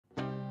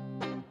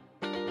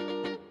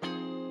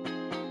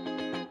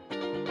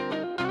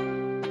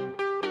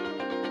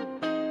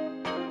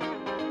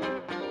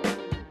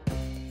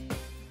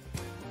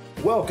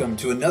Welcome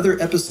to another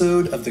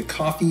episode of the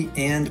Coffee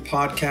and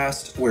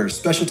Podcast, where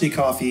specialty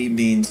coffee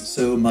means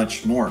so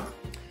much more.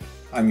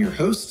 I'm your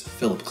host,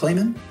 Philip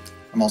Clayman.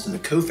 I'm also the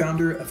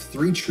co-founder of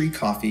Three Tree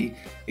Coffee,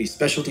 a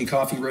specialty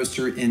coffee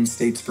roaster in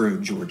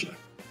Statesboro, Georgia.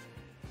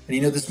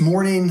 And this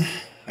morning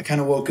I kind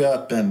of woke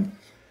up and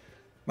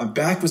my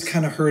back was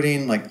kind of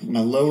hurting, like my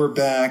lower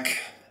back,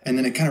 and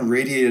then it kind of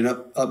radiated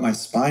up my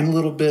spine a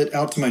little bit,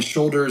 out to my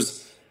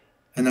shoulders,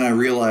 and then I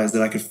realized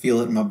that I could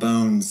feel it in my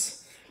bones.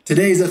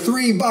 Today's a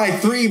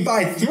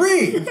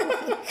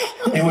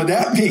 3x3x3. And what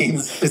that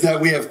means is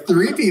that we have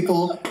three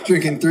people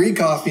drinking three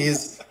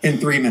coffees in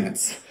 3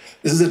 minutes.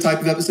 This is a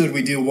type of episode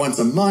we do once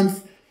a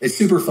month. It's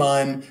super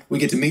fun. We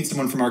get to meet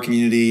someone from our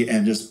community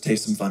and just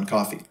taste some fun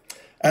coffee.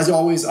 As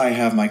always, I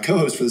have my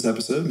co-host for this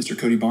episode, Mr.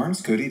 Cody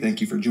Barnes. Cody,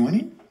 thank you for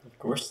joining. Of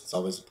course, it's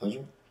always a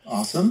pleasure.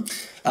 Awesome.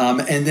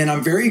 And then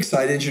I'm very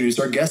excited to introduce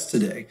our guest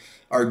today.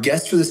 Our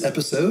guest for this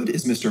episode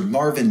is Mr.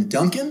 Marvin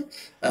Duncan.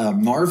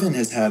 Marvin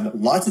has had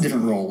lots of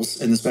different roles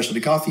in the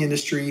specialty coffee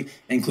industry,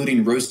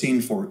 including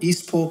roasting for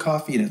East Pole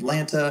Coffee in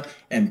Atlanta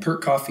and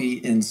Perk Coffee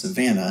in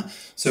Savannah.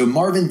 So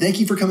Marvin, thank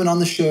you for coming on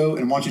the show,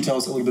 and why don't you tell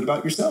us a little bit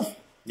about yourself?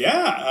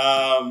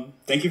 Yeah,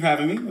 thank you for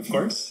having me, of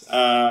course.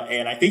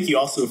 And I think you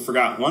also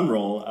forgot one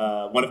role,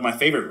 one of my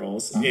favorite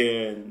roles,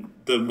 in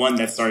the one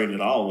that started it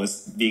all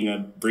was being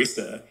a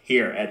barista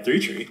here at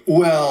Three Tree.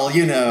 Well, I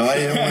didn't want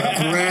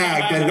to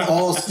brag that it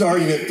all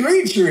started at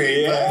Three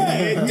Tree. Yeah,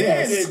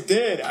 it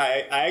did.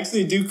 I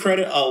actually do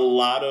credit a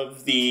lot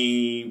of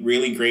the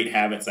really great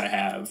habits I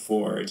have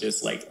for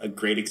just like a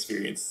great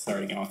experience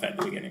starting off at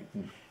the beginning.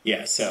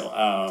 Yeah, so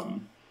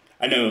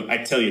I know I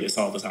tell you this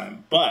all the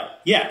time,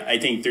 but yeah, I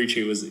think Three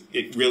Tree was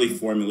really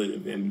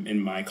formative in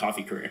my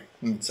coffee career.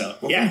 So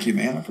well, thank you,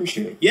 man. I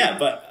appreciate it. Yeah,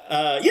 but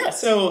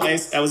so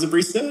I was a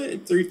barista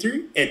at Three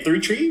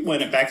Tree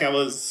when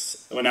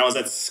I was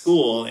at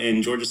school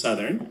in Georgia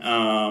Southern,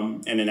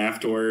 and then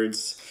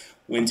afterwards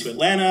went to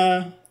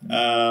Atlanta.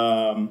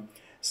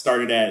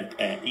 Started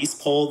at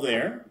East Pole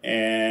there,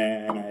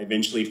 and I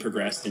eventually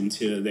progressed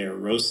into their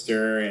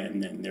roaster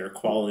and then their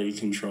quality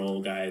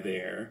control guy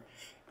there,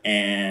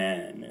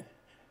 and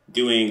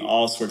doing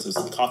all sorts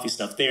of coffee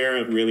stuff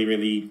there,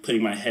 really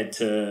putting my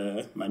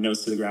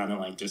nose to the ground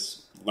and like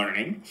just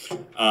learning.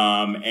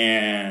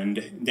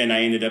 And then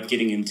I ended up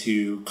getting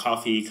into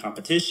coffee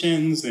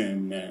competitions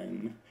and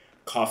then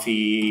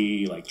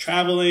coffee like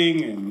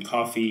traveling and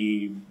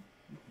coffee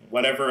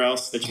whatever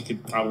else that you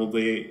could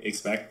probably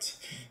expect,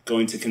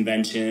 going to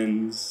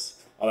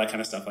conventions, all that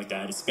kind of stuff like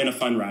that. It's been a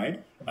fun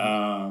ride.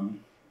 But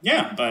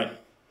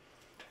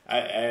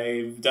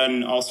I've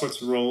done all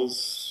sorts of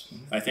roles,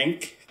 I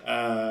think.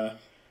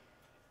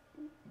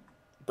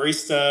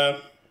 Barista,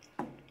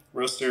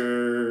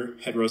 roaster,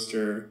 head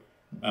roaster.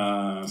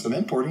 Some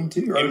importing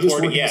too? Or importing, just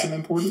working with some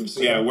importers?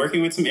 Yeah,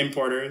 working with some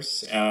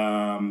importers,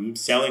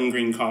 selling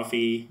green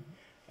coffee,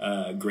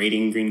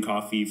 grading green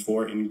coffee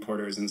for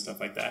importers and stuff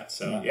like that.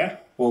 So, yeah.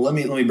 Well, let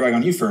me brag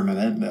on you for a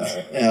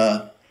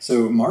minute.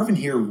 So Marvin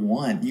here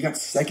won. You got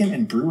second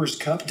in Brewers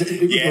Cup.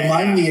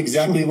 Remind me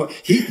exactly what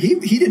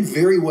he did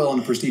very well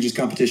in a prestigious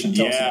competition.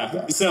 Tell us about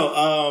that. So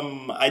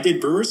I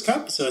did Brewers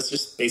Cup. So it's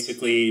just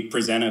basically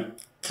present a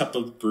cup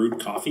of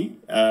brewed coffee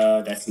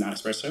that's not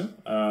espresso,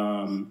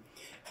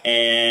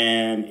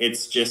 and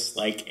it's just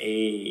like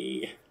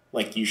you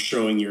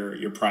showing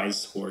your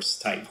prize horse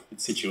type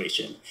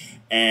situation,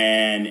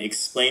 and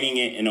explaining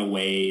it in a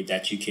way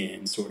that you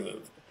can sort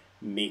of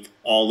make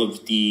all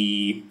of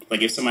the,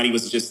 like if somebody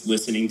was just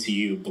listening to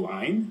you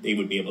blind, they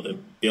would be able to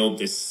build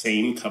this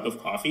same cup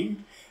of coffee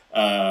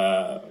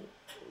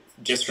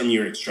just from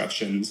your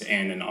instructions,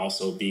 and then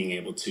also being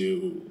able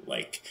to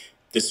like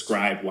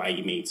describe why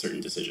you made certain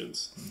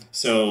decisions.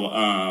 So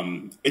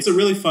it's a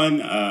really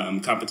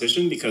fun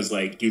competition because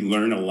like you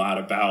learn a lot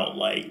about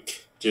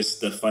like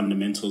just the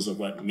fundamentals of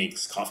what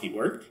makes coffee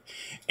work.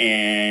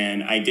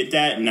 And I did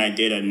that, and I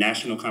did a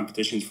national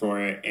competition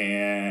for it,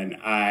 and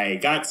I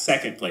got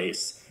second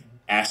place,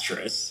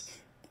 asterisk.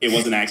 It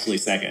wasn't actually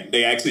second.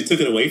 They actually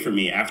took it away from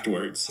me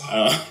afterwards.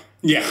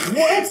 Yeah.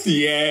 What?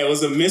 Yeah, it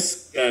was a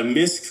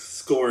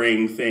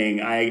mis-scoring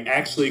thing. I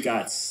actually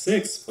got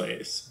sixth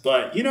place,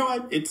 but you know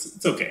what?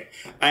 It's okay.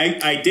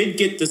 I did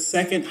get the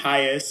second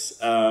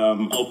highest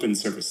open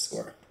service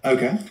score.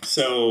 Okay.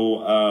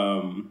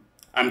 So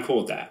I'm cool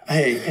with that.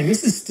 Hey, and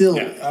this is still,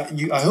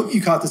 I hope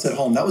you caught this at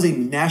home. That was a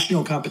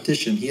national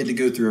competition. He had to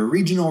go through a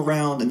regional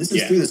round, and this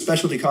is through the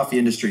specialty coffee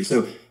industry.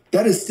 So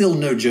that is still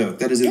no joke.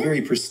 That is a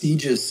very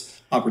prestigious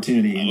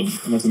opportunity, and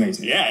that's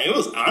amazing. Yeah, it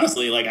was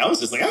honestly like, I was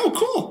just like, oh,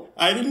 cool.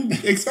 I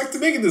didn't expect to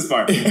make it this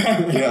far.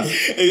 Yeah.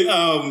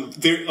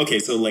 Okay,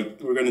 so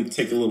like we're going to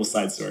take a little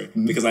side story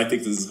because I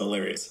think this is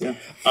hilarious. Yeah.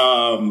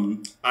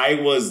 I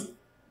was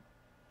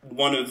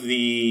one of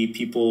the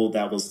people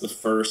that was the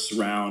first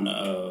round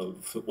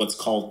of what's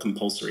called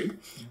compulsory.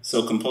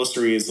 So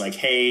compulsory is like,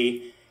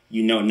 hey,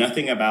 you know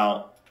nothing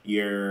about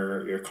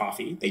your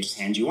coffee. They just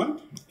hand you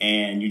one,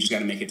 and you just got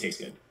to make it taste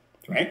good,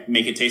 right?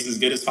 Make it taste as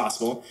good as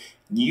possible.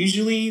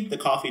 Usually the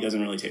coffee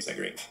doesn't really taste that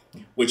great,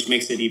 which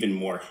makes it even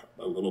more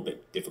a little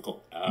bit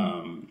difficult.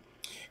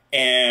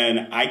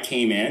 And I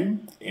came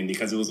in, and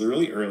because it was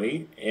really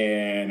early,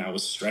 and I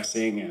was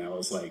stressing, and I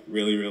was like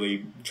really,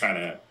 really trying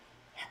to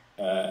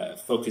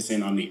focus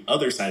in on the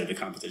other side of the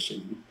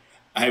competition,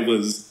 I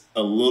was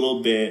a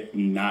little bit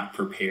not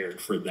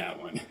prepared for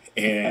that one.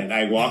 And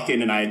I walked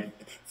in and I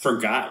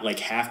forgot like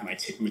half my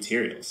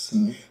materials.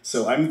 Mm-hmm.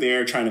 So I'm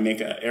there trying to make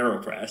an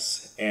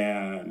AeroPress,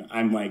 and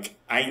I'm like,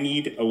 I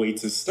need a way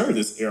to stir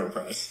this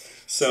AeroPress.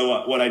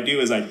 So what I do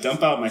is I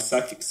dump out my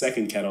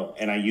second kettle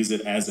and I use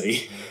it as a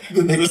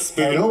spoon.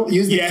 Kettle?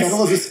 Use the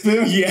kettle as a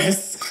spoon?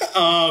 Yes.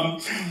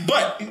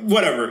 But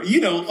whatever,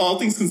 all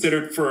things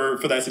considered for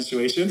that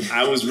situation,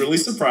 I was really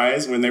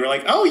surprised when they were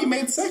like, oh, you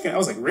made second. I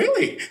was like,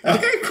 really?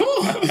 Okay,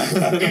 cool.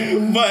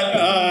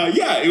 But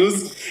yeah, it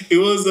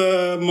was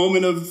a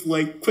moment of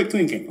like quick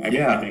thinking. I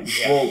think.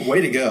 Yeah. Well,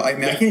 way to go. I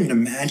mean, I can't even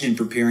imagine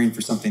preparing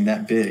for something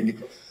that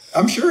big.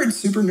 I'm sure it's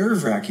super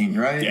nerve-wracking,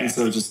 right? Yeah. And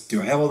so just, do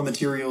I have all the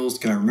materials?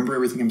 Can I remember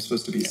everything I'm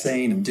supposed to be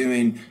saying and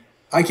doing?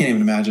 I can't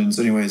even imagine.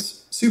 So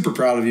anyways, super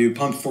proud of you,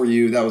 pumped for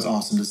you. That was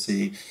awesome to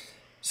see.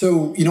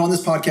 So, on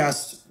this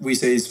podcast, we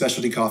say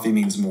specialty coffee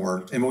means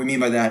more. And what we mean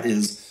by that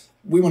is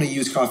we want to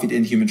use coffee to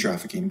end human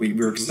trafficking.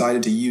 We're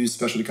excited to use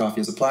specialty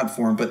coffee as a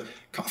platform, but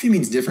coffee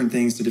means different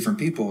things to different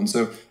people. And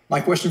so my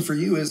question for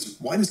you is,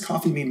 why does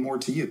coffee mean more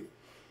to you?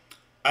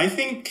 I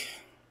think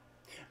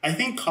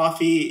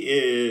coffee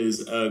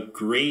is a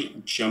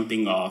great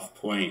jumping off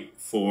point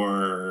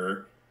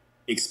for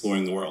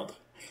exploring the world.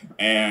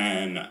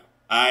 And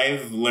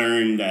I've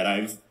learned that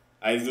I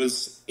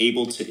was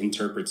able to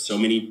interpret so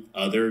many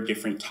other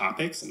different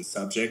topics and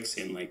subjects,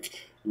 and like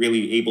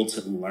really able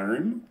to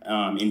learn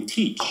and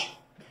teach.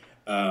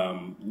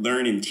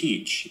 Learn and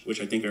teach,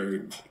 which I think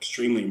are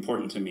extremely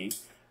important to me,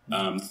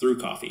 through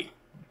coffee.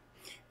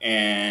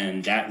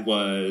 And that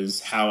was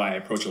how I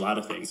approach a lot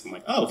of things. I'm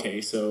like, oh, okay,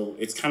 so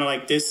it's kind of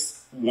like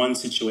this one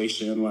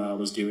situation what I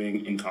was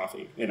doing in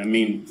coffee. And I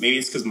mean, maybe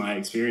it's because my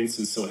experience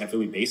is so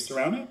heavily based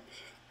around it,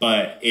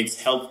 but it's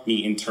helped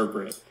me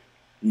interpret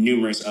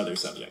numerous other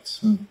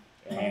subjects.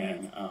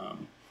 And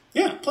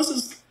plus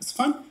it's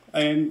fun.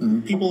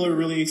 And people are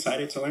really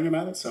excited to learn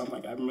about it. So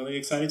I'm really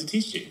excited to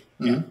teach you.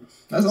 Yeah.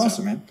 That's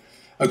awesome, man.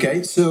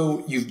 Okay,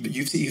 so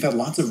you've had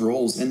lots of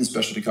roles in the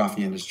specialty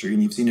coffee industry,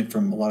 and you've seen it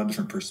from a lot of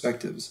different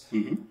perspectives.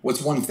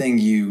 What's one thing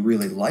you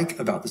really like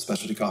about the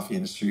specialty coffee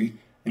industry,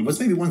 and what's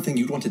maybe one thing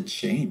you'd want to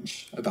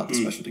change about the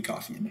specialty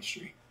coffee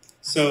industry?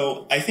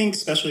 So I think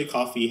specialty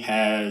coffee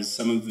has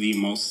some of the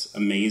most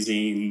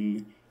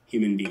amazing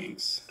human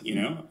beings.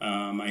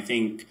 I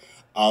think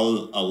a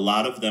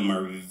lot of them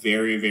are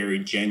very, very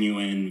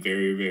genuine,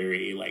 very,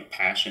 very like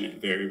passionate,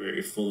 very,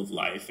 very full of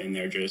life, and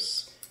they're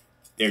just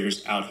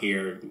out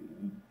here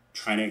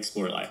trying to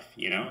explore life,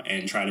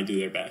 and try to do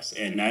their best.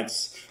 And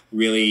it's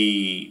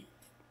really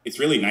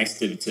nice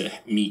to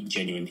meet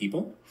genuine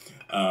people.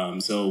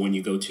 So when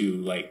you go to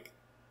like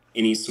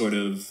any sort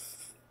of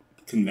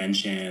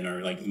convention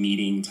or like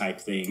meeting type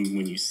thing,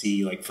 when you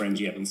see like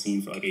friends you haven't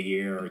seen for like a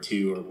year or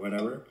two or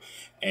whatever,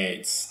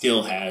 it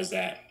still has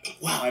that,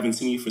 wow, I haven't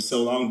seen you for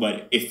so long,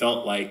 but it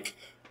felt like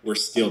we're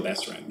still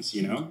best friends,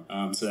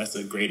 So that's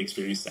a great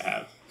experience to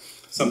have.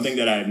 Something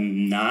that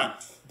I'm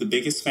not the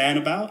biggest fan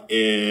about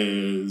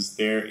is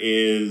there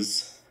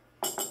is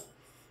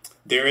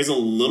a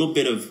little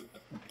bit of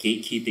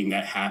gatekeeping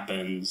that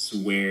happens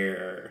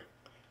where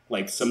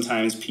like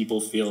sometimes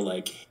people feel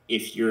like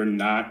if you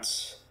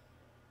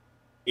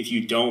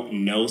don't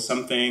know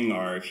something,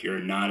 or if you're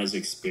not as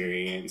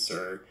experienced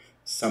or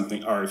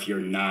something, or if you're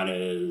not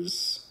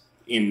as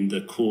in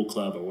the cool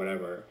club or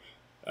whatever,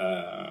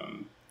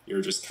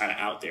 you're just kind of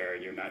out there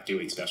and you're not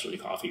doing specialty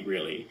coffee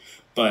really.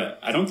 But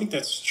I don't think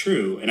that's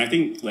true. And I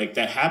think like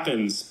that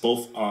happens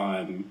both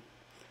on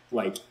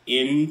like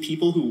with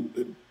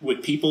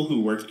people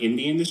who work in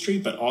the industry,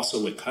 but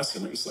also with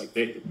customers. Like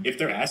if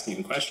they're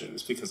asking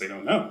questions because they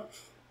don't know.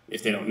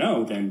 If they don't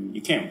know, then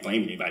you can't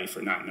blame anybody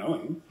for not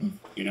knowing,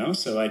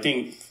 So I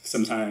think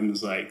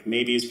sometimes like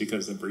maybe it's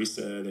because the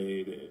barista,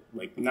 they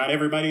like not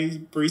everybody's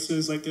barista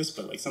is like this,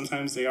 but like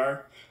sometimes they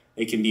are.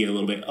 They can be a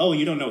little bit, oh,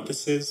 you don't know what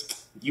this is?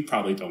 You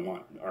probably don't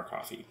want our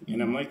coffee.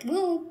 And I'm like,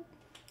 well,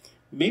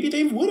 maybe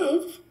they would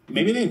have.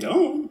 Maybe they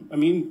don't. I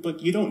mean,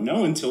 but you don't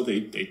know until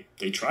they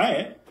try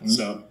it.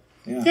 So,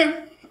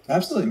 yeah.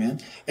 Absolutely,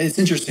 man. It's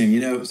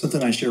interesting.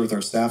 Something I share with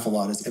our staff a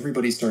lot is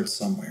everybody starts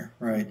somewhere,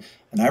 right?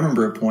 And I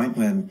remember a point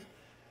when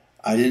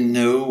I didn't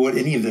know what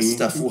any of this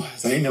stuff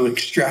was. I didn't know what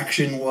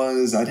extraction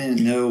was. I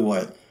didn't know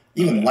what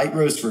even light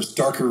roast versus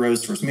darker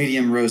roast versus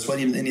medium roast, what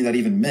even any of that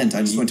even meant.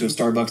 I just went to a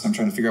Starbucks. I'm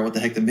trying to figure out what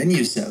the heck the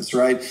menu says,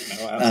 right?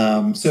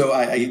 So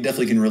I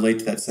definitely can relate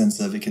to that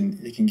sense of it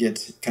can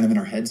get kind of in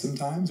our head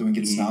sometimes and we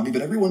get snobby,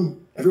 but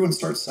everyone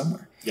starts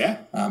somewhere. Yeah.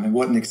 And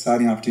what an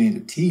exciting opportunity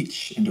to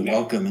teach and to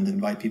welcome and to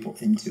invite people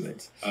into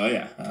it. Oh,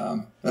 yeah.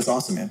 That's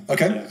awesome, man.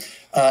 Okay.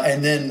 Yeah.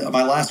 And then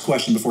my last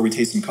question before we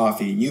taste some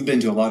coffee. You've been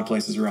to a lot of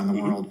places around the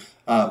world.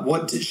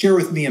 Share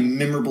with me a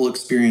memorable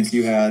experience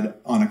you had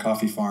on a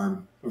coffee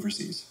farm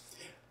overseas.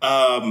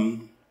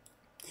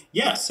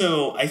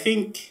 So I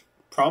think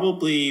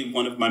probably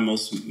one of my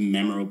most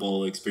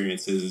memorable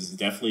experiences is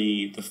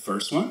definitely the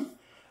first one.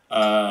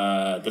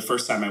 The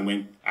first time I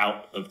went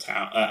out of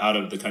town, out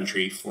of the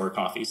country for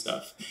coffee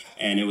stuff,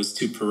 and it was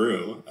to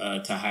Peru,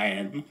 to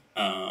Jaén.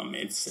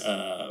 It's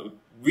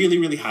really,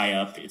 really high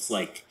up. It's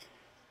like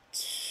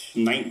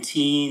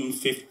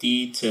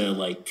 1950 to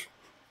like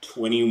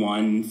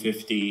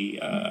 2150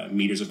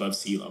 meters above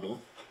sea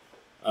level.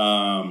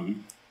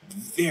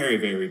 Very,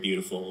 very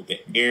beautiful. The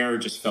air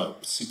just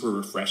felt super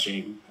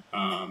refreshing.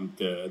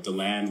 The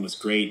land was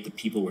great. The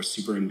people were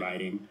super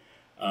inviting.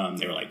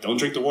 They were like, "Don't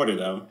drink the water,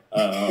 though."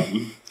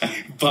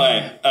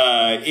 But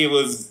it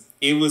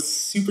was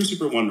super,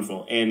 super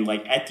wonderful. And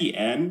like at the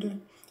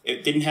end,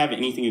 it didn't have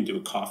anything to do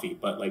with coffee,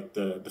 but like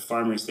the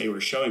farmers, they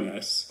were showing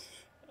us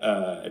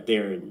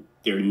their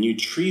new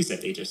trees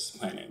that they just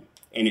planted,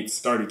 and it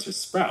started to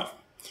sprout.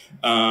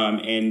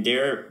 And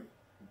they're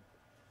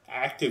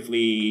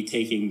actively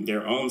taking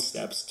their own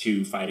steps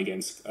to fight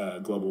against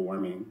global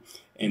warming,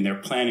 and they're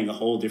planting a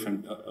whole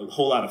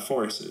lot of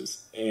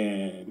forests,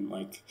 and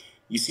like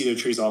you see their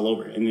trees all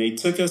over. And they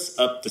took us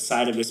up the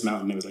side of this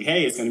mountain. It was like,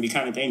 "Hey, it's going to be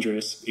kind of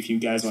dangerous. If you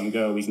guys want to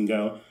go, we can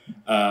go."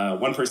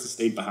 One person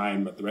stayed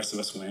behind, but the rest of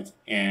us went.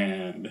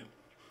 And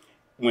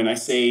when I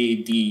say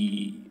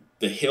the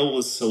hill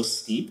was so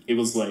steep, it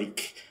was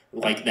like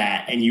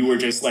that, and you were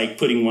just like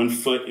putting one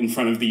foot in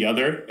front of the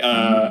other.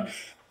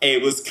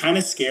 It was kind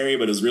of scary,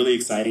 but it was really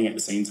exciting at the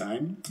same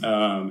time.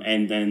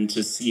 And then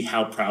to see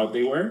how proud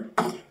they were,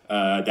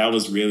 that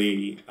was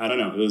really, I don't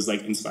know, it was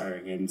like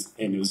inspiring, and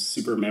it was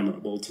super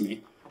memorable to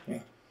me. Yeah,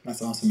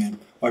 that's awesome, man.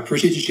 Well, I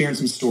appreciate you sharing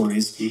some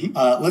stories.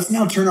 Mm-hmm. Let's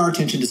now turn our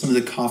attention to some of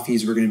the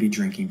coffees we're going to be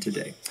drinking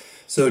today.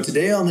 So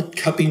today on the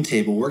cupping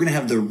table, we're going to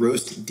have the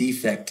Roast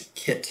Defect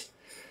Kit.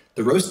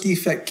 The Roast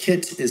Defect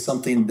Kit is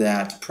something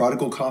that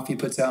Prodigal Coffee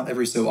puts out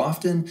every so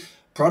often.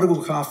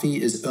 Prodigal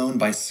Coffee is owned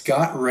by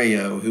Scott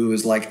Rayo, who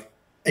is like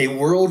a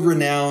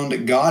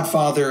world-renowned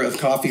godfather of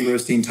coffee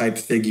roasting type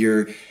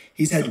figure.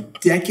 He's had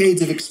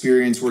decades of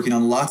experience working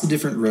on lots of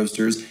different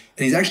roasters,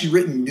 and he's actually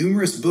written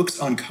numerous books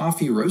on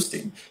coffee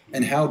roasting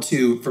and how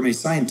to, from a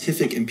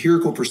scientific,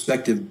 empirical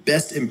perspective,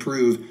 best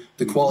improve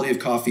the quality of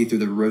coffee through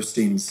the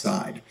roasting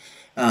side.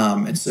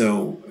 And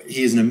so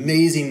he is an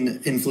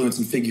amazing influence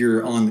and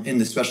figure in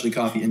the specialty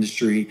coffee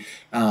industry.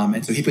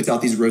 And so he puts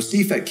out these Roast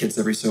Defect kits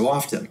every so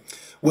often.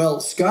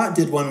 Well, Scott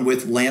did one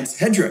with Lance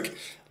Hedrick.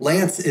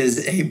 Lance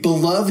is a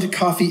beloved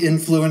coffee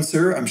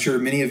influencer. I'm sure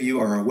many of you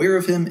are aware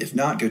of him. If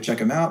not, go check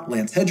him out,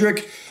 Lance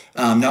Hedrick.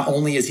 Not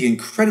only is he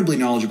incredibly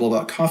knowledgeable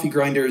about coffee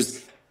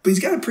grinders, but he's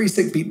got a pretty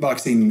sick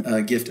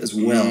beatboxing gift as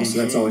well. So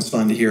that's always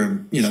fun to hear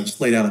him,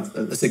 just lay down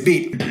a sick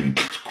beat.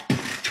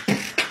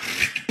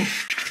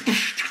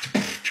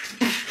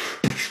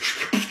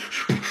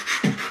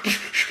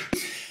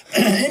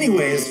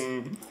 Anyways,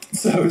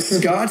 so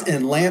Scott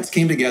and Lance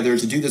came together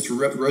to do this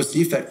Roast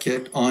Defect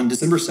kit on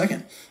December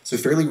 2nd, so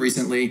fairly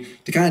recently,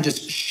 to kind of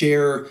just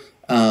share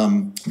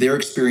their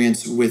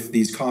experience with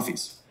these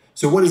coffees.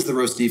 So what is the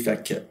Roast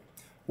Defect kit?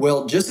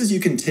 Well, just as you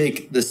can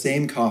take the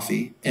same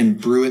coffee and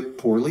brew it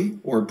poorly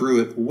or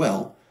brew it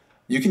well,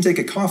 you can take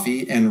a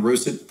coffee and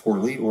roast it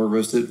poorly or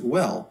roast it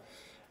well.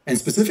 And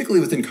specifically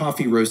within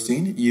coffee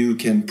roasting, you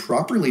can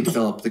properly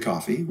develop the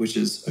coffee, which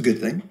is a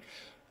good thing.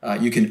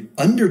 You can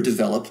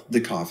underdevelop the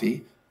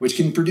coffee, which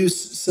can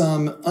produce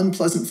some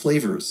unpleasant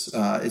flavors.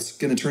 It's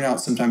going to turn out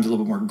sometimes a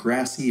little bit more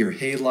grassy or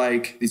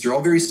hay-like. These are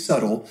all very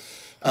subtle.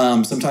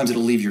 Sometimes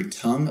it'll leave your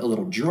tongue a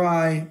little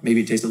dry.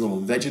 Maybe it tastes a little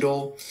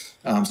vegetal.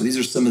 So these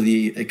are some of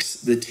the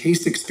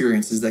taste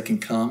experiences that can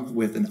come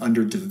with an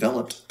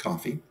underdeveloped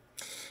coffee.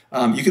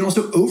 You can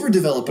also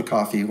overdevelop a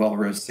coffee while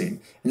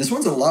roasting. And this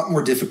one's a lot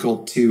more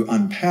difficult to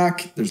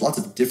unpack. There's lots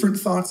of different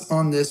thoughts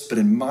on this, but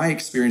in my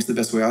experience, the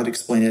best way I'd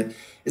explain it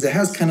is it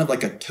has kind of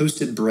like a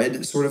toasted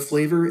bread sort of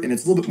flavor, and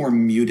it's a little bit more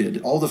muted.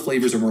 All the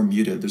flavors are more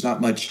muted. There's not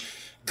much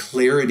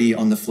clarity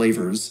on the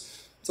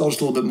flavors. It's all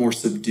just a little bit more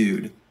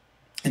subdued,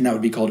 and that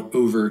would be called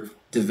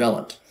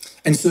overdeveloped.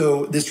 And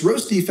so this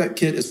Roast Defect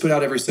kit is put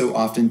out every so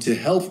often to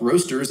help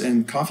roasters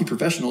and coffee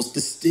professionals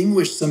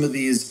distinguish some of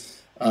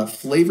these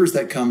flavors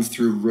that come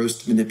through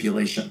roast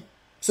manipulation.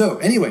 So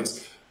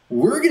anyways,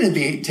 we're going to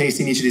be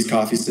tasting each of these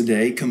coffees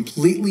today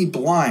completely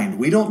blind.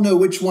 We don't know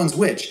which one's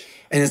which.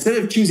 And instead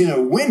of choosing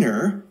a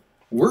winner,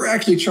 we're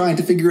actually trying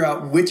to figure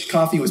out which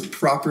coffee was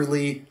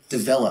properly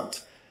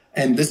developed.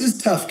 And this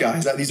is tough,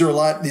 guys. These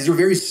are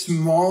very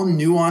small,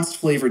 nuanced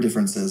flavor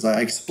differences. I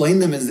explain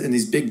them in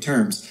these big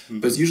terms,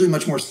 but it's usually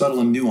much more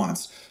subtle and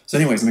nuanced. So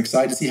anyways, I'm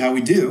excited to see how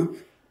we do.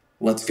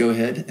 Let's go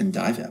ahead and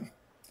dive in.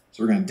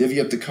 So we're going to divvy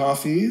up the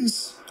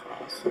coffees.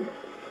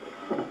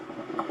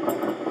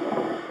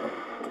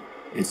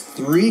 It's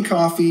 3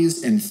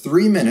 coffees in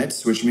 3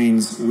 minutes, which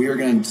means we are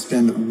going to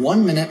spend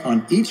 1 minute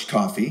on each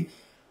coffee.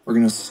 We're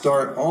going to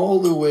start all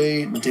the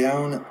way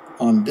down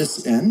on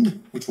this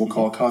end, which we'll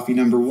call coffee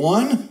number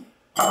 1.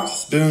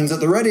 Spoons at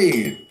the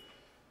ready.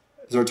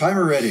 Is our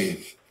timer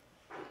ready?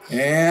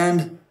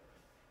 And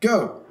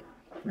go.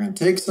 We're going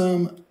to take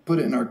some, put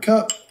it in our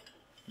cup,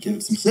 give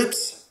it some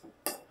sips.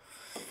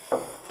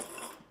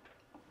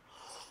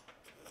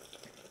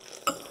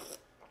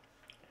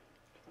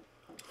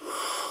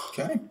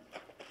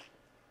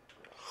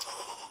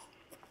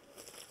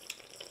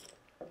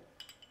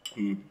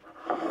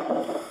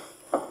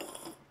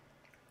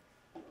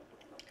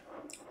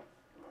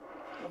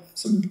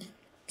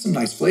 Some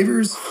nice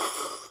flavors.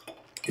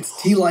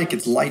 It's tea-like,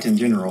 it's light in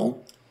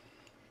general.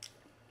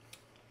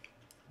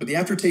 But the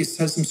aftertaste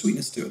has some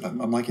sweetness to it.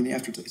 I'm liking the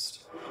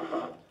aftertaste.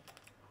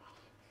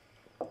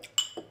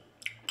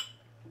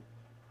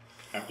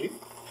 Happy?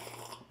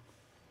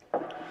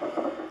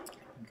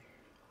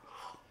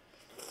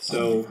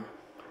 So,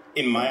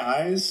 in my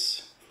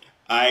eyes,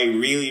 I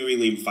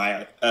really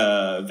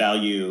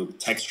value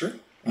texture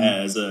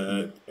as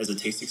a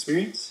taste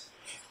experience,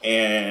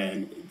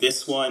 and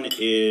this one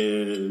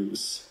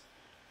is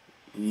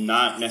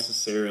not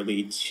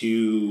necessarily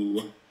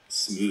too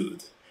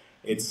smooth.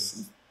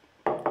 It's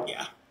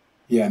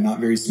yeah, not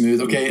very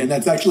smooth. Okay, and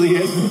that's actually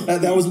it.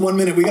 That was 1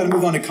 minute. We got to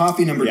move on to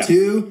coffee number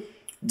 2.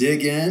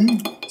 Dig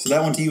in. So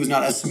that one to you was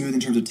not as smooth in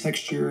terms of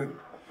texture.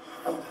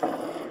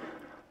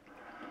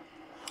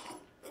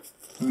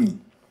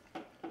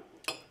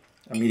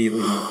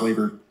 Immediately more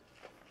flavor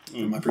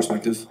from my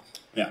perspective.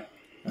 Yeah.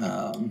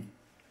 The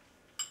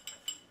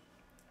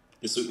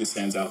sweetness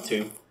stands out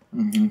too.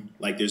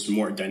 Like there's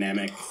more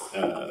dynamic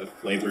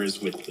flavors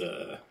with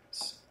the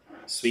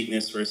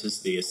sweetness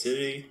versus the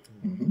acidity.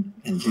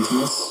 And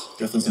juiciness.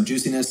 Definitely some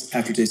juiciness.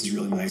 Aftertaste is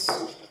really nice.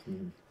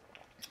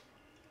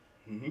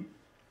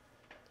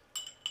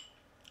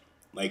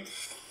 Like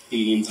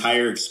the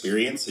entire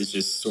experience is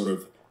just sort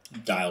of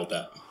dialed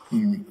up.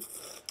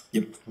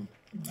 Yep,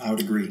 I would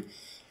agree.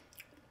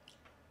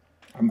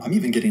 I'm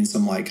even getting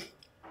some like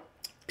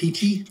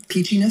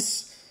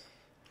peachiness.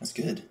 That's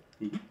good.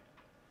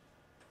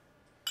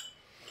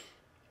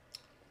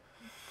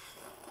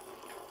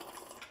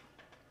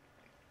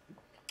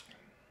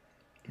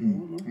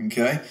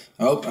 Okay.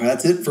 Oh,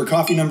 that's it for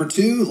coffee number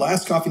 2.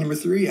 Last coffee number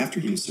 3 after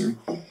you, sir.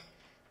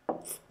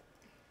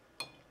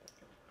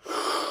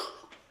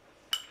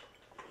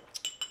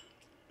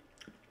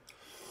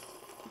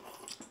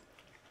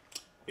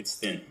 It's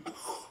thin.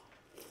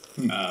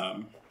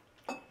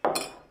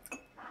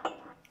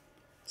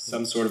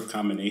 Some sort of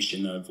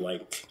combination of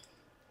like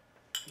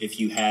if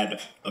you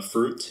had a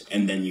fruit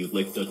and then you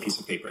licked a piece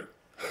of paper.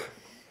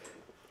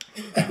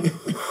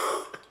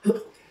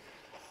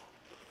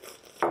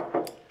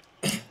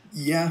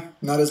 Yeah,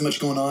 not as much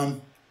going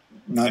on.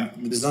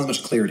 There's not as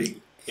much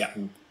clarity. Yeah.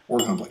 Or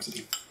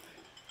complexity.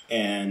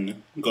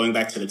 And going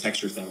back to the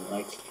texture thing,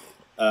 like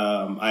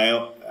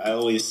I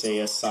always say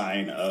a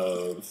sign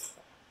of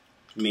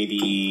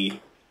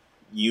maybe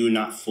you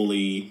not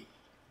fully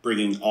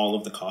bringing all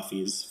of the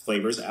coffee's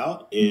flavors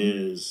out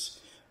is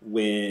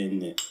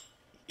when,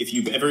 if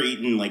you've ever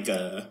eaten like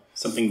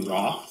something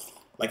raw,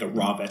 like a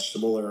raw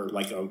vegetable or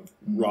like a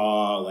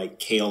raw like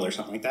kale or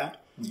something like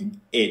that,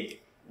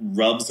 it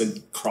rubs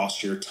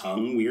across your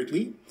tongue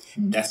weirdly.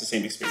 That's the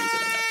same experience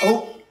that I've had.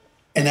 Oh,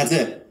 and that's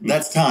it.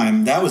 That's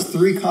time. That was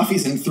 3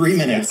 coffees in 3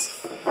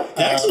 minutes. It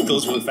actually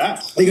goes really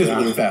fast. It goes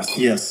really fast,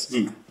 yes.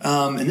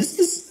 And this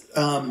is,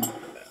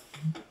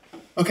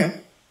 okay.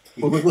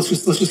 Well, let's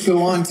just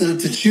go on to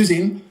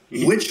choosing.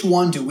 Which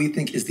one do we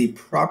think is the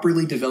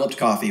properly developed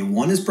coffee?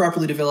 One is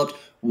properly developed,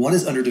 one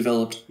is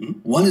underdeveloped,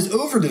 one is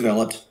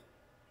overdeveloped.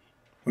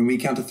 When we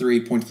count to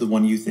 3, point to the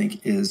one you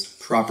think is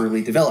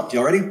properly developed.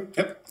 Y'all ready?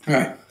 Yep. All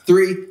right.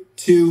 3,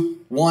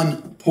 2,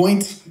 1,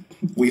 point.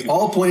 We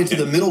all pointed to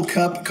the middle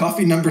cup,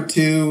 coffee number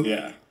 2.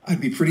 Yeah.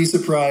 I'd be pretty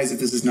surprised if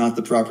this is not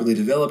the properly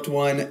developed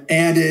one.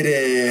 And it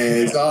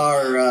is.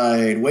 All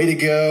right. Way to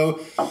go.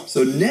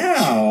 So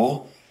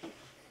now,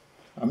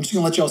 I'm just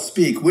going to let y'all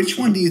speak. Which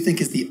one do you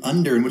think is the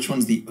under and which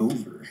one's the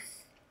over?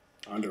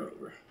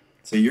 Over.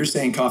 So you're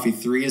saying coffee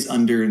 3 is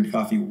under and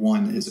coffee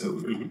 1 is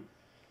over.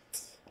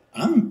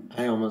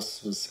 I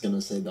almost was going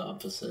to say the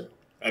opposite.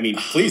 I mean,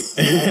 please.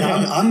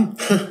 I'm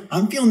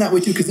feeling that way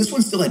too, because this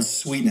one still had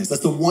sweetness.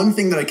 That's the one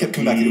thing that I kept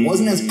coming back to. It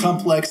wasn't as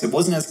complex, it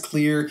wasn't as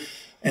clear,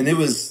 and it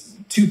was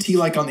too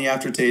tea-like on the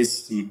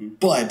aftertaste,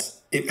 but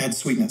it had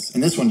sweetness,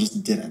 and this one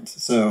just didn't.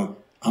 So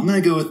I'm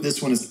going to go with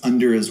this one as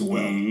under as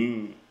well.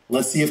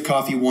 Let's see if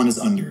coffee 1 is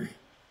under.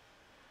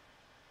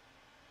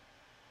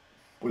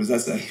 What does that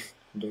say?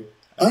 Under.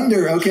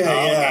 Under, okay,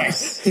 yeah.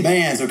 Nice.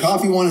 Man, so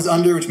coffee 1 is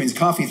under, which means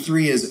coffee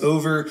 3 is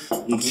over.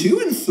 2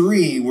 and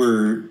 3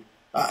 were...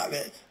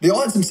 they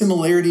all had some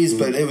similarities,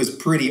 but it was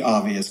pretty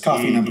obvious.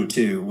 Coffee number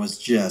 2 was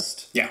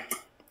just... Yeah,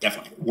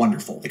 definitely.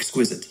 Wonderful,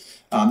 exquisite.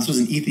 This was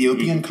an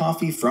Ethiopian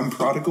coffee from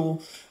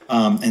Prodigal,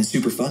 and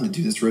super fun to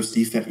do this roast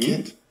defect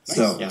kit. Nice.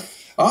 So, Yeah.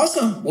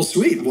 awesome. Well,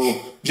 sweet.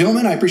 Well,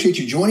 gentlemen, I appreciate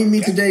you joining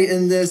me today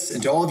in this.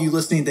 And to all of you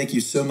listening, thank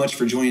you so much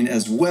for joining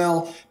as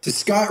well. To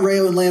Scott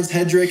Rayo and Lance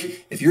Hedrick,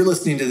 if you're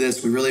listening to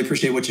this, we really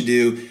appreciate what you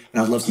do.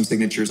 And I'd love some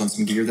signatures on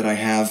some gear that I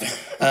have.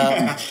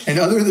 And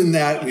other than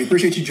that, we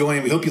appreciate you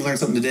joining. We hope you learned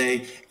something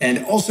today.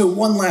 And also,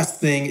 one last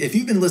thing, if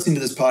you've been listening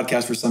to this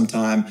podcast for some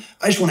time,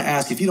 I just want to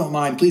ask, if you don't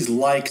mind, please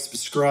like,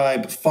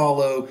 subscribe,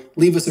 follow,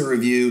 leave us a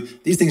review.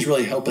 These things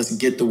really help us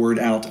get the word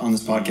out on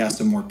this podcast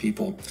to more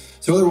people.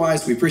 So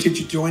otherwise, we appreciate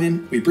you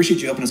joining. We appreciate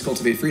you helping us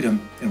cultivate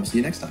freedom, and we'll see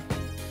you next time.